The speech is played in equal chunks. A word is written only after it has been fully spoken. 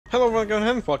Hello everyone,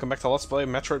 and welcome back to Let's Play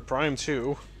Metroid Prime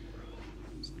 2.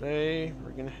 Today,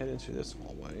 we're gonna head into this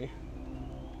hallway.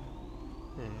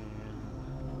 And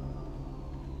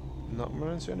not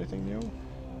run into anything new.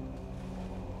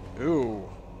 Ooh.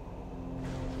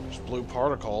 There's blue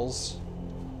particles.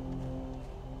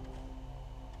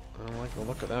 I don't like the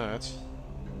look of that.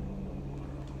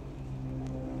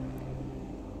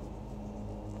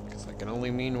 Because that can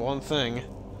only mean one thing.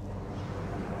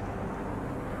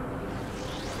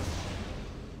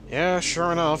 Yeah,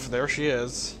 sure enough, there she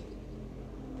is.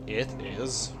 It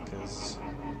is, because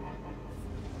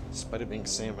despite it being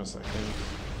Samus, I think.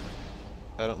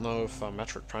 I don't know if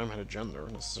Metroid Prime had a gender,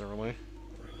 necessarily.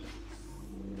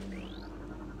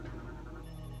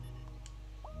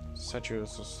 Statue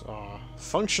is this,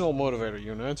 functional motivator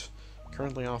unit,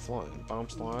 currently offline. Bomb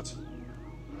slot.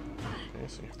 Okay,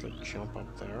 so you have to jump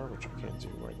up there, which I can't do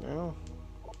right now.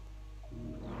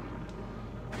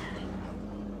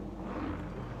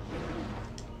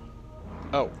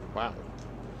 Oh, wow.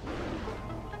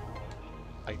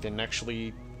 I didn't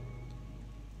actually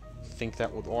think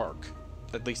that would work.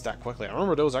 At least that quickly. I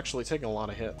remember those actually taking a lot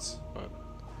of hits, but...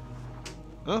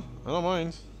 oh, I don't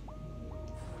mind.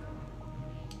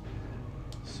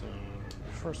 So,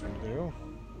 first one to do...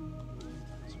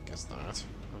 so I guess that.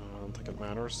 I don't think it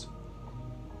matters.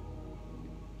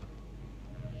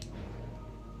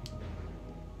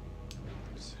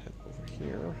 Just head over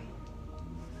here.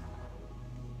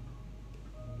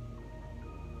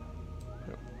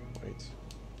 Wait.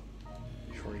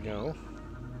 Before we go,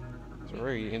 it's a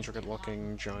very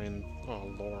intricate-looking, giant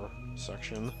lore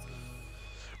section.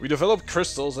 We developed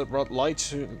crystals that brought the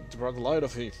light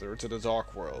of ether to the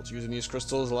dark world. Using these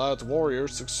crystals allowed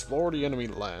warriors to explore the enemy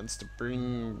lands to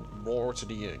bring war to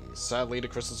the Ying. Sadly, the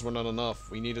crystals were not enough.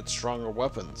 We needed stronger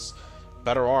weapons,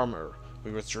 better armor.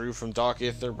 We withdrew from dark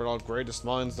ether, but our greatest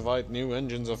minds divide new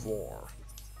engines of war.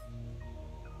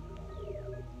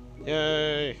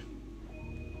 Yay!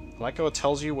 I like how it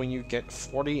tells you when you get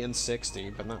 40 and 60,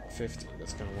 but not 50.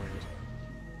 That's kind of weird.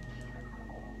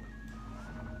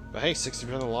 But hey,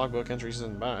 60% of the logbook entries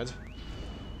isn't bad.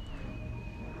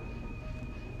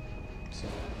 So,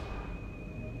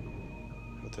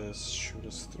 let this shoot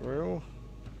us through.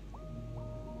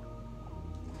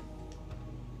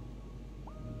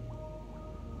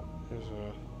 There's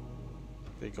a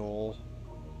big ol'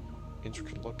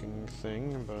 intricate looking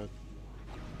thing, but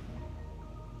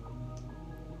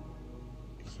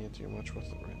can't do much with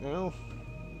it right now.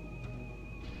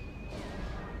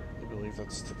 I believe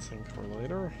that's the thing for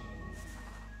later.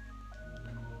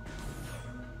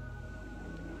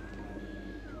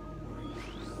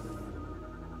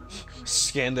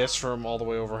 Scan this from all the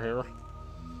way over here.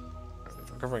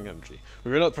 Recovering energy.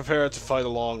 We were not prepared to fight a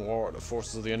long war. The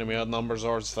forces of the enemy outnumbers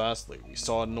ours vastly. We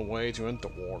saw it in a way to end the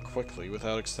war quickly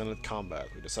without extended combat.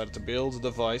 We decided to build a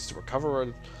device to recover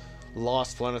our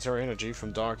lost planetary energy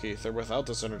from dark ether. Without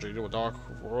this energy, the dark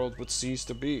world would cease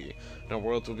to be, and our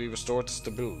world would be restored to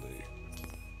stability.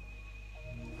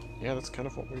 Yeah, that's kind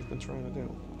of what we've been trying to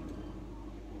do.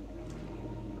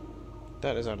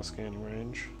 That is out of scanning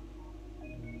range.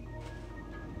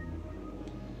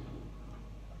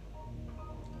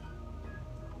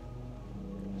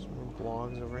 Some more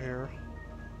blogs over here.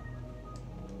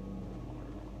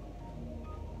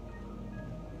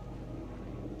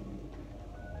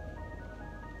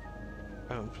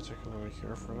 I don't particularly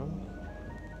care for them.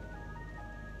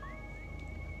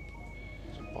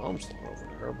 There's a bomb slot over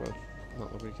there, but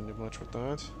not that we can do much with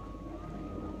that.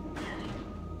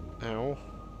 Ow.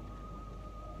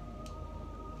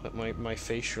 But my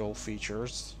facial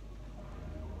features.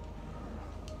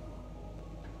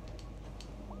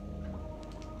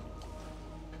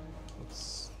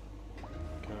 Let's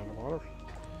get out of the water.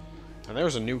 And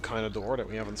there's a new kind of door that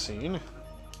we haven't seen.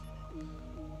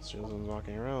 Shields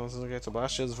walking around. This indicates a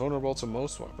blast shield is vulnerable to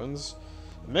most weapons.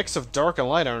 A mix of dark and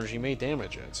light energy may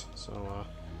damage it. So,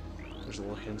 there's a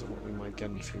little hint of what we might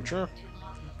get in the future.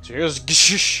 So here's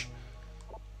Gshish!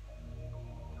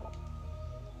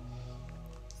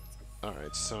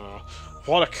 Alright, so...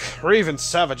 what a craven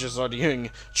savages are the Ying!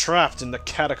 Trapped in the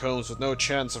catacombs with no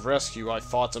chance of rescue, I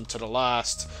fought them to the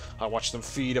last. I watched them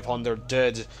feed upon their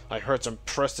dead. I heard them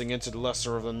pressing into the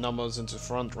lesser of the numbers into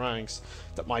front ranks.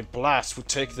 That my blast would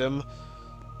take them...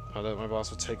 that my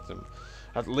boss would take them.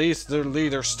 At least their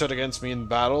leader stood against me in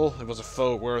battle. It was a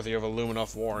foe worthy of a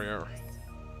Luminous warrior.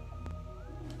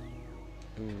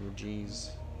 Ooh, jeez.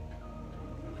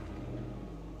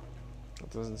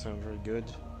 That doesn't sound very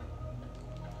good.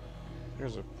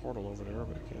 There's a portal over there,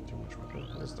 but I can't do much with it.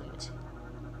 What is that?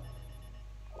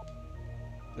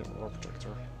 Yeah, war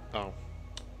projector. Oh.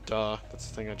 Duh. That's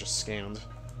the thing I just scanned.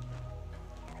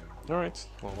 Alright,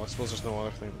 well, I suppose there's no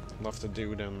other thing left to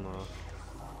do than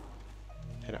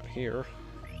head out here.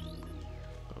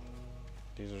 Oh,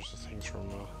 these are just things from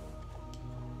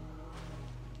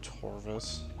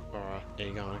Torvus, or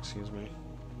Aegon, excuse me.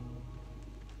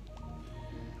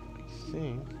 I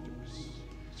think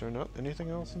is there not anything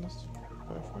else in this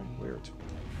pathway? Weird.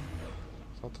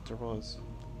 Thought that there was.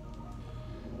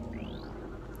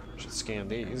 Should scan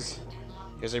these.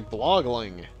 Here's a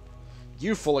Bloggling.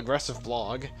 Youthful, aggressive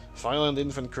Blogg. Violent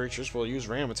infant creatures will use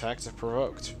ram attacks if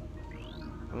provoked.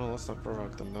 Well, let's not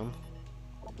provoke them then.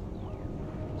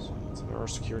 So that's our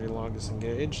security log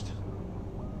disengaged.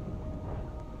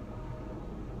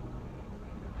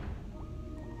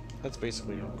 That's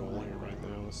basically our goal here right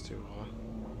now, is to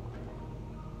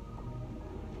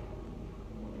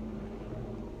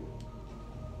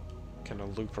kind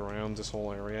of loop around this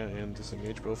whole area and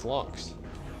disengage both locks.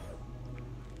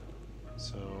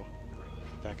 So,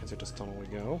 back into this tunnel we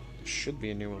go. There should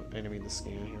be a new enemy to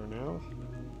scan here now.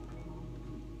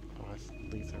 Oh, I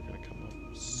believe they're going to come up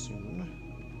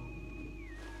soon.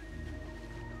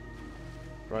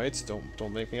 Right,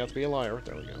 don't make me out to be a liar.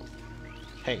 There we go.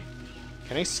 Hey,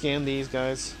 can I scan these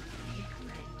guys?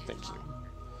 Thank you.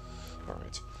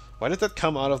 Alright. Why did that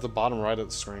come out of the bottom right of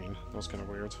the screen? That was kind of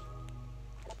weird.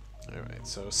 Alright,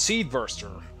 so Seed Burster.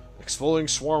 Exploding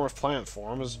swarm of plant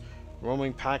forms.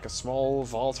 Roaming pack of small,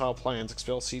 volatile plants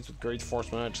expel seeds with great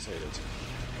force when agitated.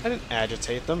 I didn't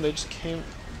agitate them, they just came...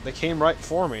 They came right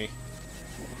for me.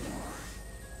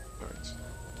 Alright.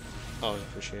 Oh, I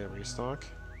appreciate a restock.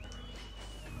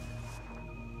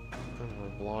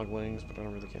 Bloglings, but I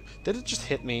don't really care. Did it just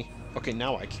hit me? Okay,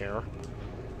 now I care.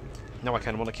 Now I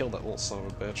kind of want to kill that little son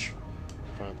of a bitch.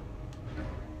 But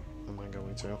am I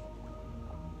going to?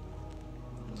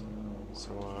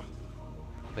 So,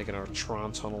 making our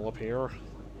Tron tunnel up here.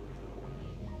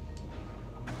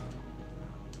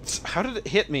 How did it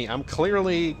hit me? I'm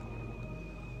clearly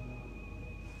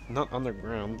not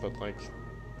underground, but like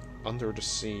under the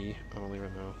sea. I don't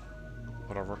even know.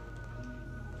 Whatever.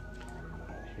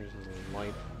 Here's a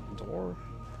light door.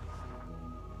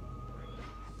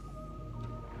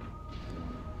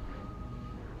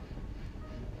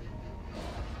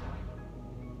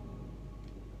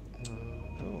 I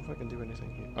don't know if I can do anything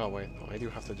here. Oh wait, no, I do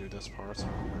have to do this part.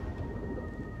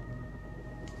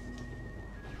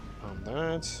 On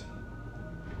that.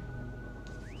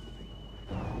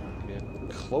 It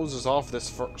closes off this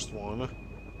first one.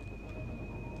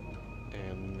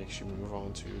 And makes you move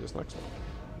on to this next one.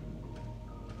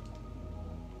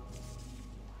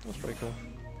 That's pretty cool.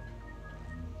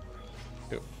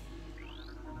 Ew.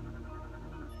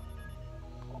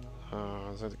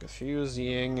 Is that to confuse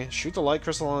Ying? Shoot the light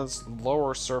crystal on its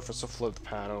lower surface to flip the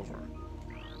pad over.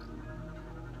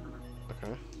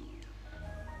 Okay.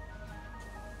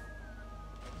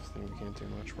 This thing we can't do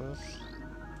much with.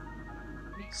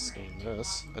 Scan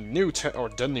this. The new terror.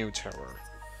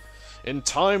 In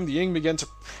time, the Ying began to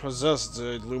possess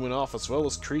the Luminoth as well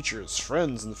as creatures.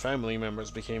 Friends and family members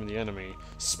became the enemy,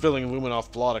 spilling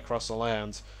Luminoth blood across the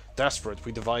land. Desperate,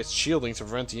 we devised shielding to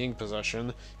prevent the Ying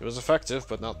possession. It was effective,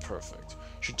 but not perfect.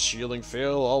 Should shielding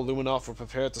fail, all Luminoth were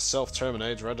prepared to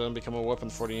self-terminate rather than become a weapon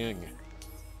for the Ying.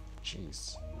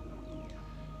 Jeez.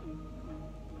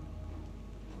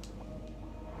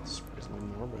 Surprisingly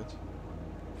morbid.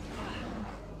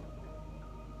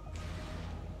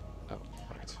 Oh,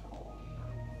 right.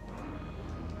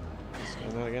 Scan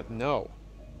that again? No.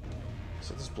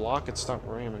 So this block could stop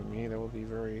ramming me. That would be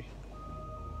very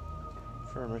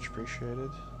much appreciated.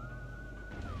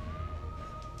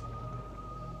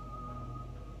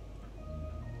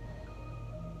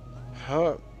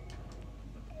 At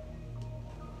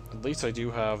least I do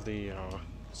have the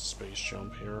space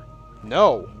jump here.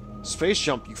 No! Space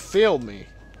jump, you failed me!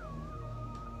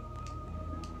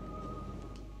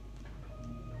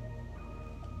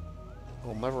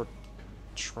 I'll never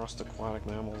trust aquatic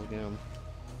mammals again.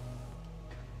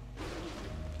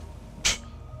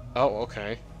 Oh,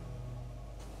 okay.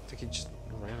 I think he just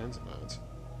ran into that.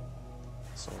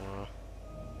 So,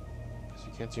 guess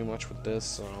you can't do much with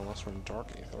this unless we're in Dark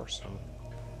Aether, so...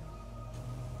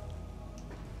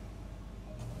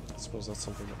 I suppose that's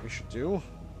something that we should do.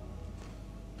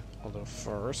 Although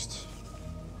first...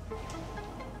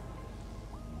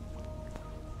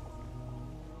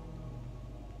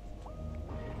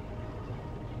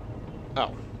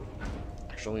 Oh.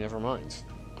 Actually, never mind.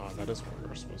 That is what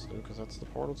we're supposed to do, because that's the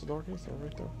portal to Dark Aether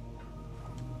right there.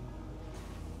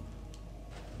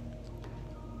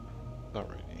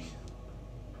 Alrighty.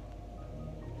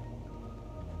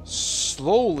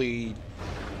 Slowly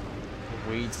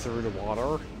wade through the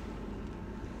water.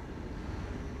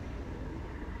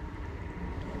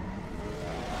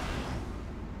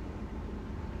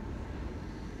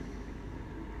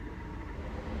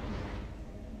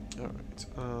 Alright,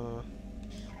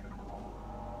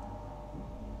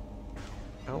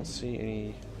 I don't see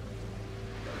any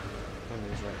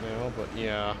enemies right now, but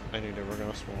yeah, I knew they were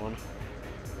gonna spawn.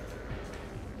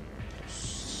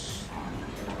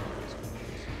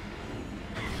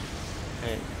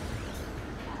 Hey.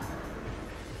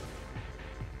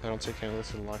 I don't take any of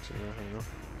this until actually hang up.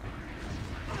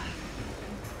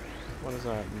 What is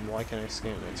that? And why can't I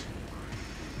scan it?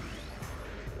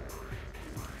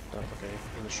 Oh, okay.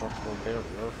 Indestructible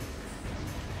barrier.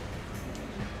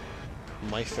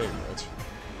 My favorite.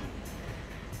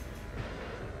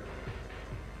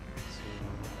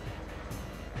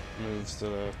 Moves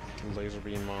the laser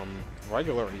beam on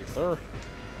regular ether.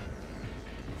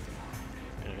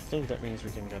 And I think that means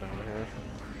we can get out of here.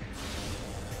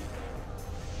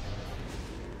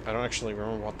 I don't actually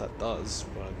remember what that does,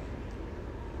 but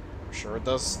I'm sure it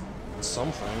does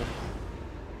something.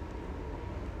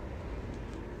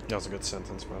 That was a good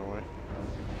sentence, by the way.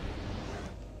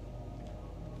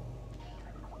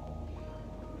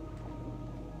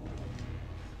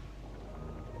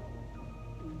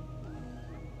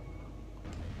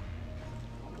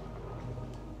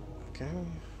 Okay.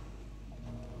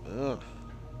 Ugh.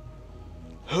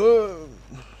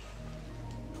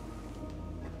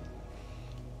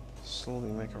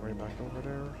 Slowly make our way back over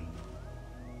there.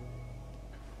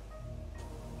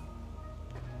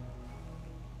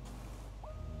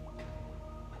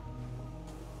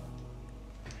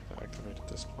 I activated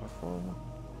this platform.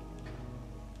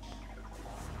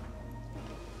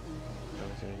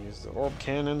 I'm gonna use the orb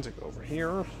cannon to go over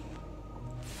here.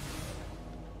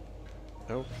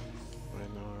 Nope. I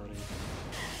know already.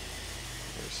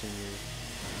 Never seen you.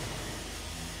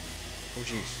 Oh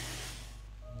jeez.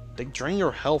 They drain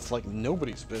your health like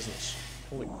nobody's business.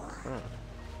 Holy crap.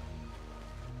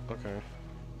 Okay.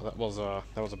 Well,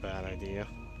 that was a bad idea.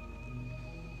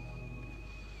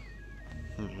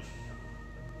 Put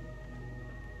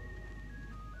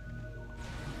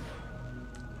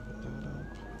that up.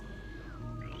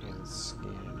 And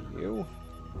scan you.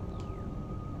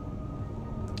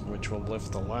 Which will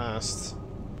lift the last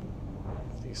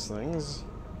of these things.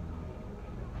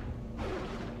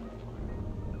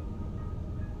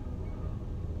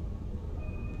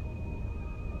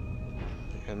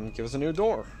 And give us a new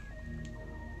door.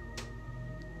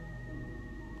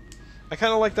 I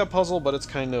kind of like that puzzle, but it's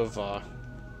kind of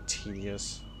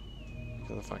tedious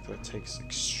because of the fact that it takes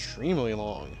extremely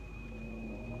long.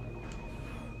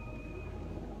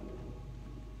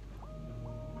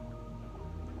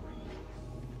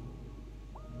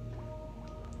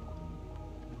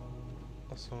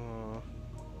 So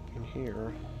in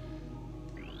here,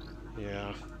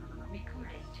 yeah.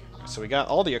 So we got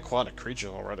all the aquatic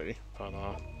creatures already, but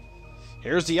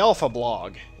here's the Alpha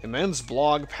Blogg, immense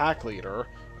blog pack leader,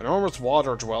 enormous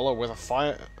water dweller with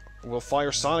a will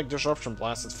fire sonic disruption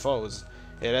blasts at foes.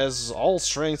 It has all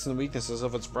strengths and weaknesses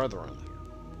of its brethren.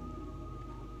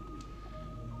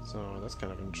 So that's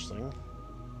kind of interesting.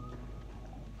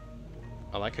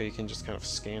 I like how you can just kind of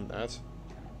scan that.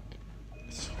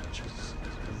 It's, Jesus,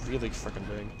 it's really freaking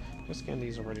big. I scanned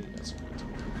these already. That's good.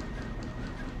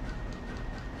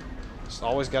 Just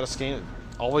always gotta scan it.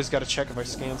 Always gotta check if I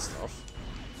scan stuff.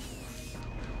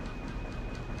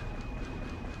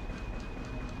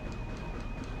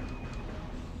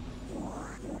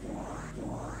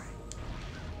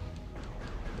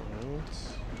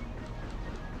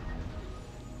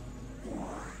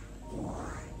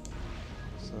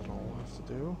 Is that all I have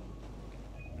to do?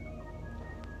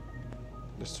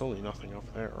 There's totally nothing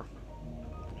up there.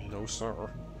 No, sir.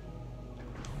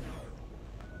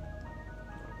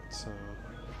 It's,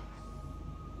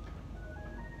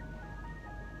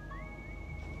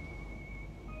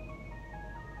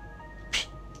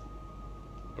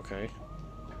 okay.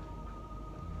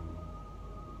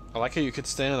 I like how you could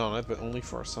stand on it, but only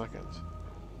for a second.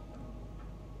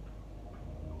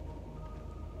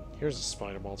 Here's a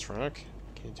spider ball track.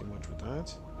 Can't do much with that.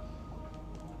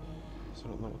 So I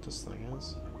don't know what this thing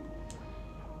is.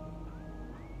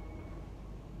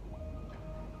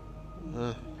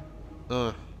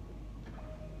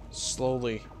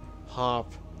 Slowly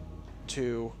hop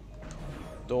to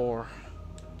door.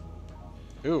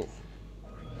 Ooh.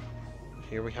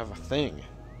 Here we have a thing,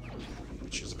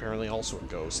 which is apparently also a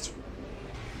ghost.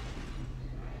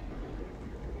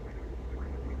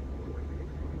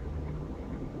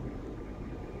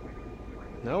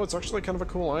 No, it's actually kind of a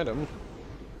cool item.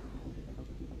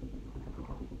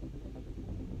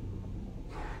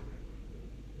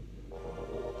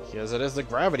 Because it is the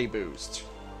gravity boost.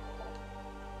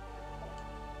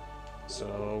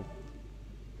 So,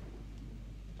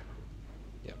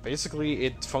 yeah, basically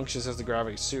it functions as the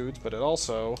gravity suit, but it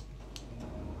also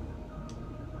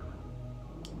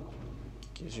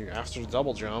Gives you, after the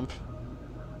double jump,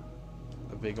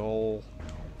 a big ol'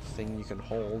 thing you can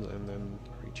hold and then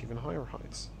reach even higher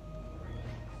heights.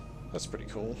 That's pretty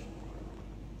cool.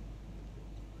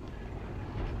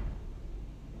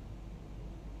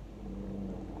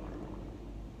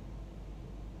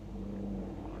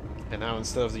 And now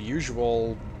instead of the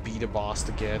usual beat a boss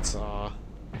to get a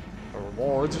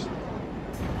reward,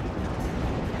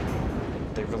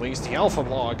 they released the Alpha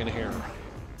Blogg in here.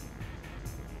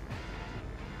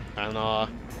 And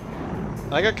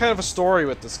I got kind of a story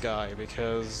with this guy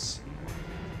because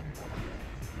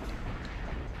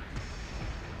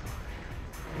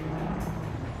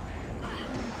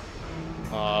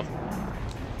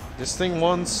this thing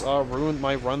once ruined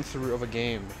my run-through of a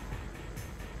game.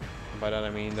 By that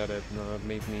I mean that it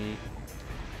made me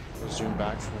resume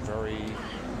back from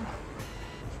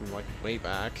like way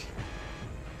back.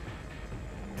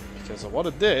 Because what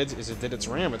it did is it did its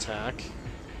ram attack.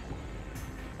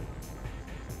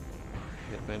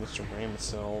 It managed to ram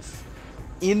itself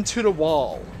into the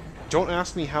wall. Don't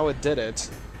ask me how it did it,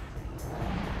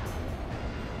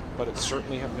 but it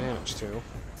certainly had managed to.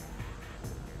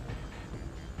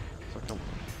 So come on.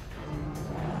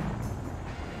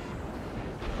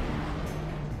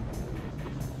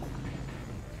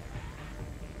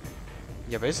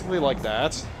 Yeah, basically like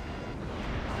that.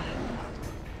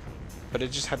 But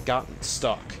it just had gotten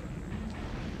stuck.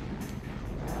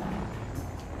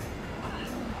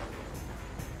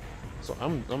 So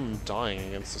I'm dying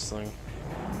against this thing.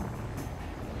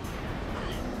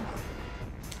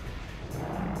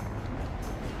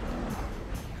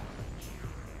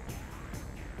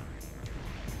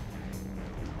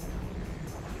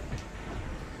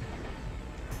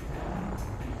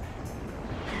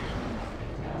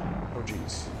 Oh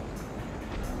jeez.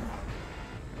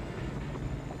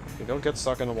 Okay, don't get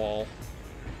stuck in the wall.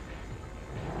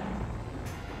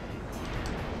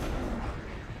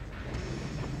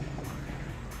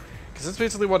 Because that's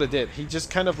basically what it did. He just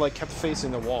kind of like kept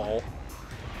facing the wall.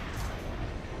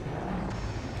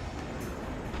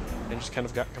 And just kind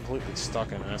of got completely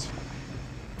stuck in it.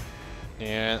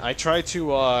 And I tried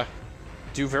to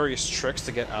do various tricks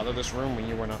to get out of this room when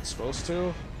you were not supposed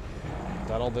to.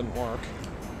 That all didn't work.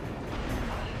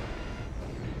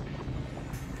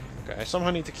 Okay, I somehow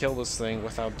need to kill this thing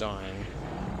without dying.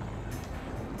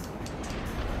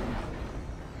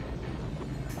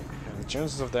 And the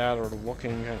chances of that are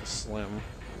looking kind of slim.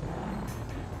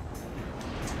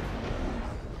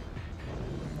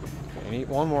 Okay, I need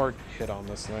one more hit on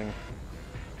this thing.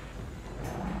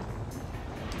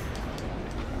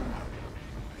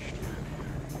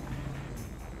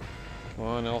 Come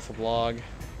on, Alpha Blogg.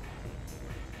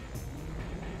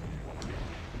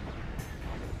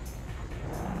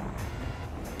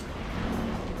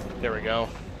 There we go.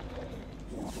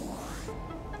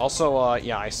 Also,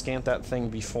 yeah, I scanned that thing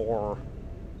before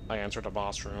I entered the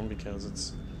boss room because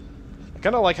it's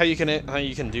kind of like how you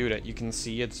can do that. You can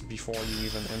see it before you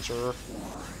even enter,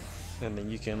 and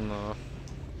then you can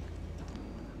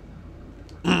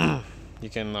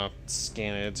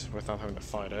scan it without having to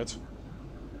fight it.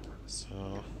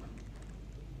 So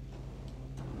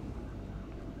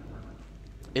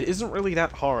it isn't really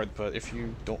that hard, but if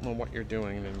you don't know what you're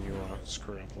doing, then you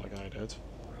screw up like I did.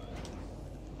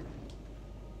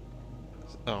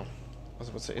 Oh, I was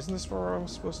about to say, isn't this where I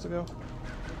was supposed to go?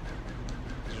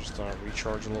 Let's just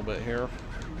recharge a little bit here.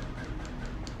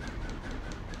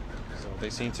 So they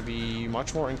seem to be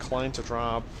much more inclined to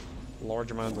drop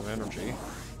large amounts of energy.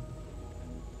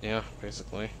 Yeah,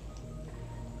 basically.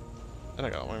 And I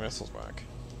got my missiles back.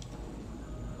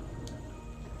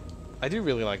 I do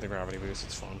really like the gravity boost,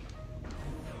 it's fun.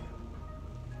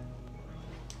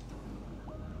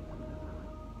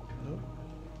 Nope.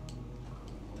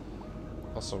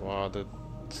 Also, the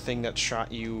thing that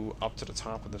shot you up to the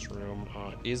top of this room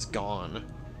is gone.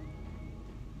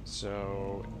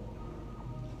 So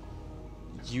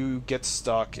you get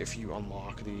stuck if you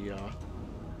unlock the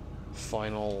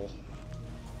final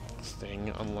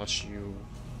thing, unless you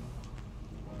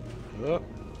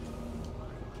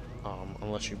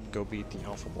unless you go beat the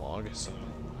Alpha Blogg. So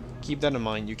keep that in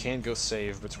mind. You can go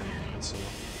save between that. So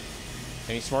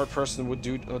any smart person would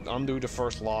undo the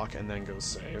first lock and then go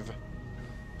save.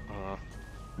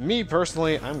 Me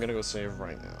personally, I'm gonna go save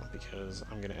right now because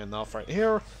I'm gonna end off right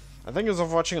here. I thank you guys for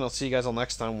watching, and I'll see you guys all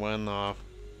next time when I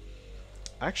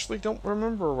actually don't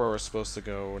remember where we're supposed to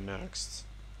go next.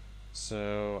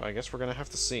 So I guess we're gonna have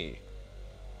to see.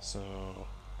 So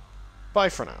bye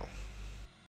for now.